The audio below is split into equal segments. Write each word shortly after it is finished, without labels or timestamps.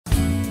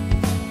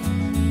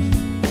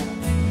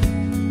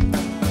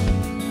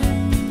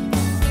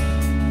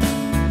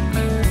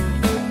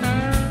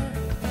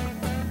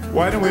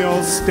Why don't we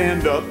all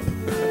stand up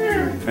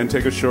and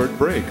take a short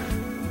break?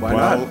 Why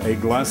while not? a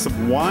glass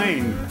of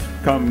wine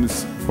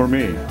comes for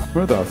me.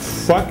 Where the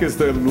fuck is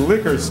the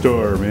liquor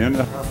store, man?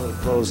 Probably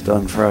closed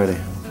on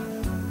Friday.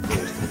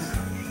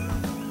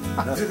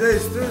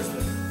 Today's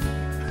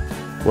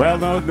Thursday. Well,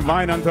 no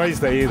wine on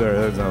Thursday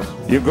either.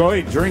 You go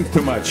eat, drink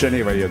too much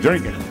anyway. You're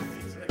drinking.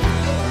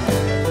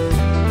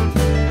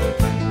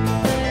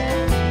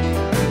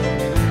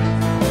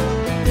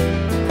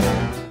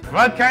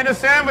 What kind of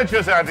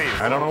sandwiches are these?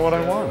 I don't know what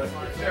I want.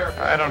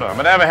 I don't know. I'm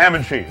going to have a ham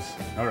and cheese.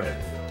 All right.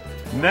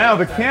 Now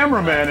the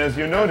cameraman, as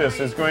you notice,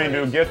 is going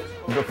to get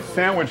the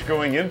sandwich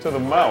going into the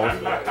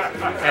mouth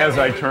as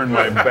I turn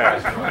my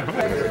back.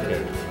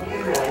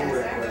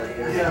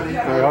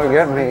 You're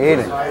getting me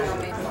eating.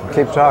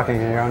 Keep talking,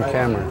 you're on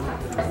camera.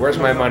 Where's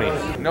my money?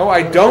 No,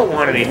 I don't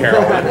want any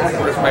heroin.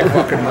 Where's my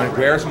fucking money?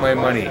 Where's my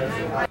money?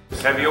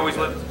 Have you always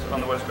lived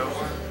on the West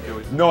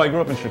Coast? No, I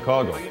grew up in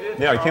Chicago.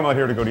 Yeah, I came out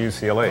here to go to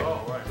UCLA.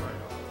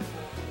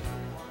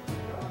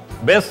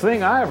 Best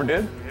thing I ever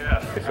did.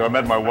 Yeah. So I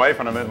met my wife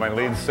and I met my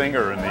lead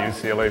singer in the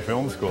UCLA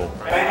Film School.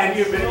 And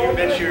you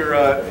met your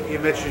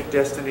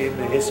destiny in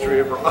the history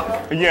of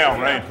rock. Yeah,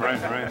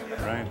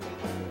 right.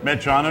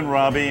 Met John and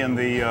Robbie in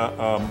the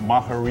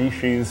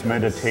Maharishi's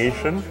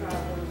Meditation.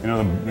 You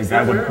know, the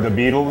guy, the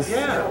Beatles.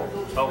 Yeah.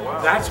 Oh,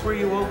 wow. That's where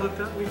you all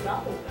hooked up?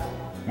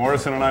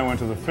 Morrison and I went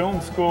to the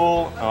film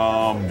school.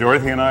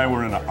 Dorothy and I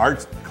were in an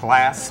art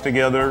class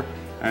together.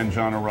 And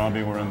John and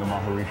Robbie were in the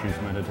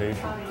Maharishi's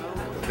Meditation.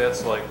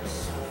 That's like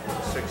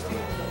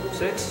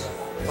 66?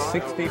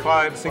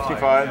 65,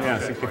 yeah,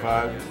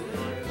 65.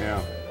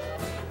 Yeah.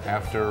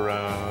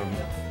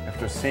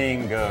 After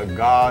seeing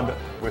God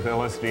with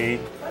LSD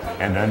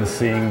and then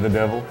seeing the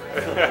devil.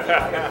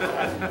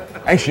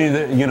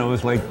 Actually, you know,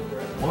 it's like,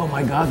 oh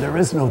my God, there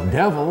is no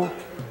devil.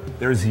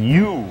 There's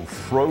you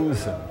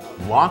frozen,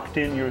 locked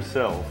in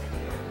yourself,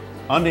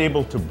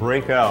 unable to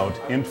break out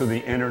into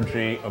the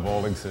energy of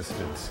all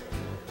existence.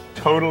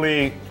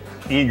 Totally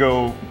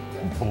ego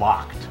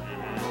blocked.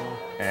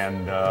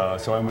 And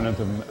so I went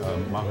into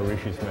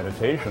Maharishi's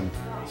meditation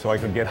so I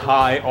could get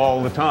high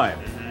all the time.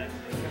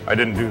 I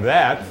didn't do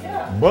that,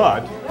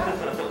 but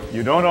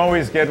you don't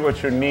always get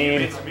what you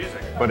need.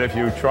 But if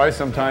you try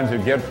sometimes, you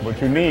get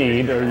what you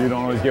need, or you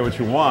don't always get what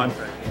you want.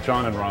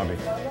 John and Robbie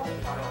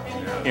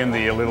in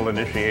the little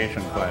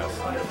initiation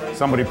class.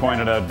 Somebody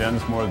pointed out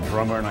Densmore, the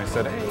drummer, and I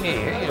said,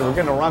 hey, we're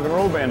getting a rock and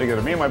roll band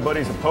together. Me and my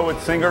buddy's a poet,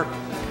 singer.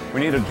 We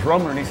need a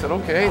drummer. And he said,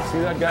 okay, see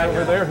that guy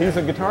over there? He's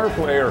a guitar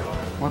player.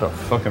 What a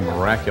fucking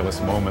miraculous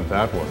moment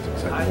that was.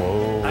 It's like,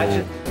 whoa.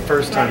 The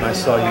first time I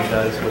saw you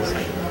guys was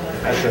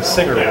at the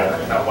Singer Bowl.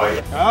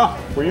 Ah,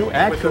 were you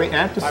actually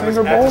at the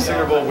Singer Bowl? I was at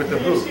the Singer Bowl with the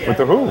Who. With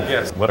the Who?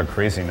 Yes. What a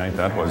crazy night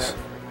that was.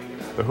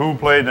 The Who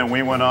played, and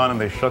we went on, and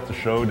they shut the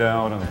show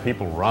down, and the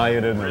people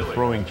rioted, and they're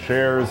throwing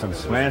chairs and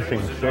smashing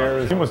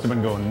chairs. You must have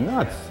been going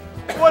nuts.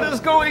 What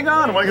is going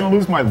on? Am I going to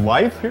lose my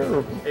life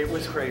here? It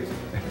was crazy.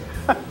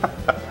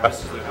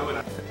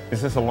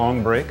 Is this a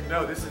long break?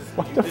 No, this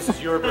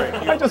is your break.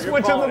 I just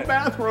went to the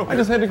bathroom. I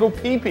just had to go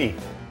pee-pee.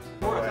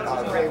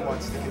 Ray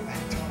wants to get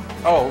back to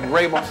work. Oh,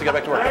 Ray wants to get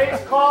back to work.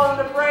 Ray's calling,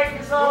 the break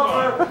is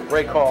over.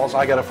 Ray calls,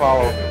 I gotta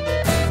follow.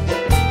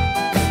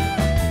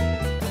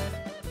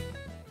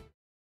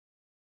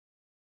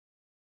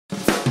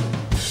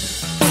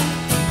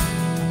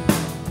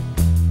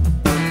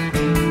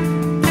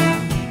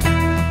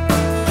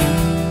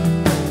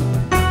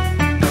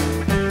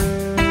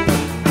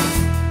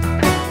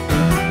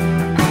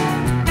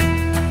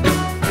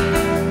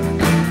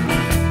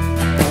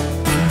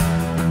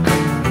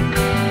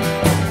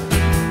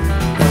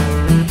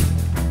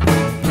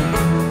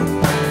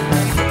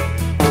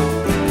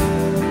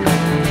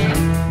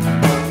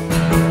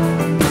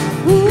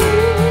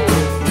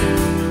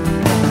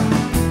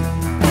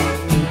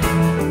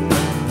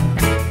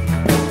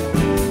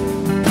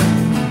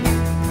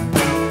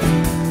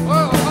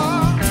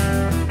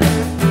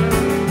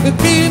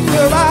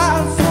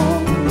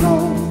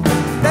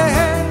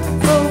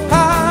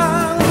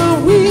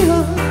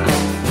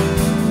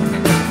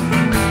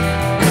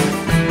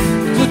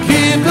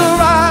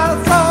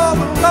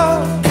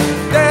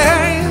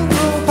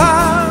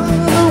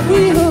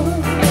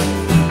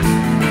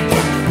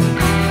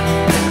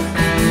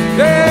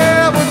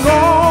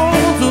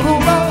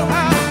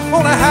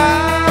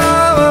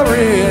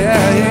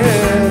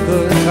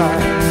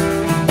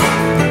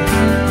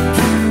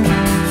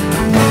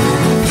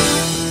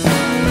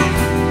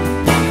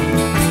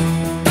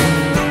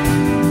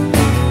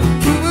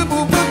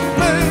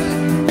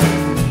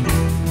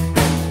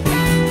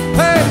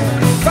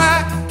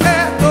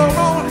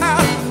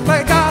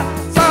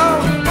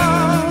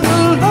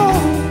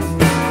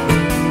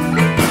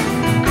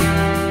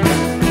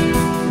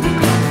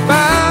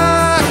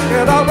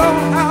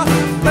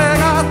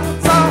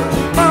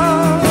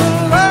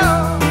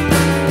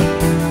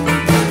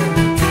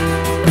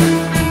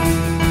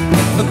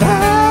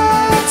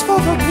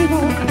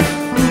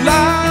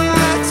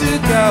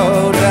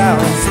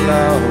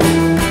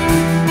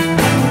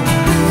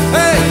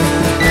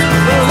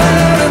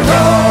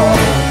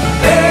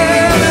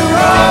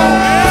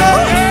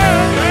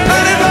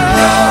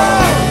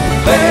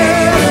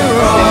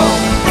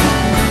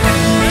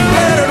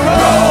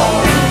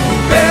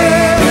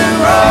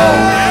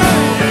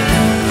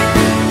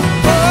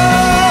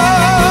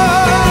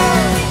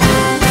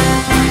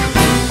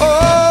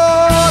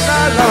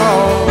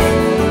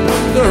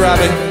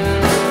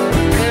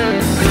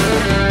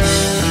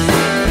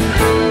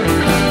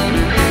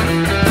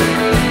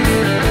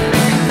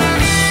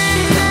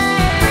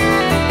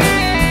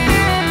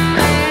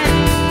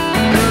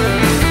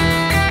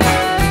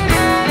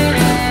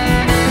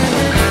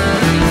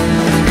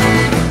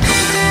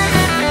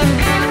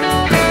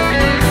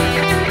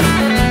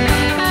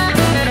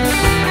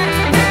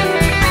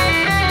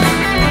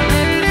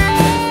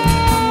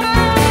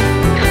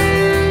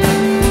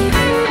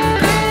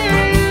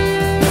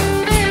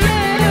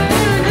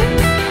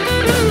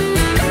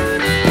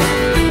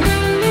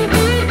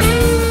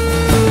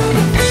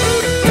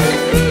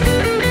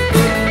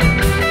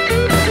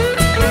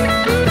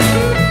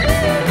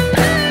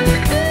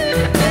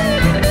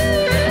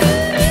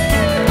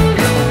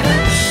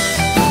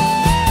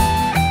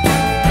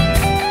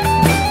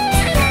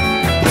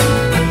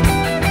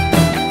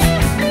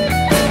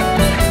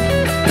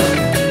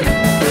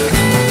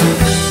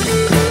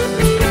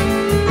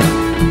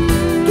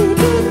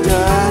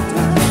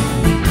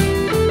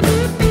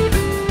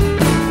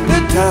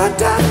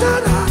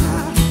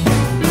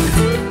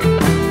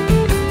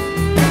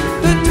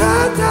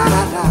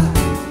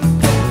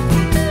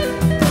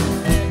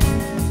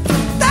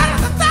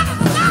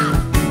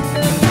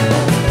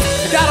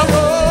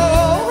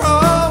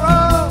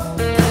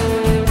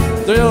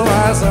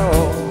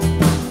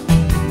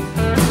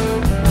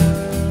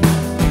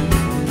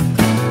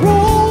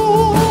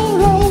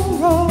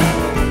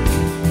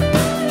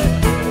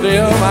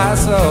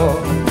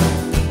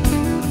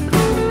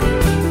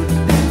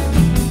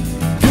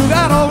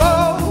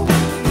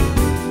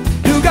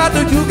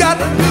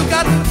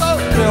 to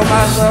fulfill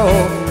my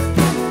soul.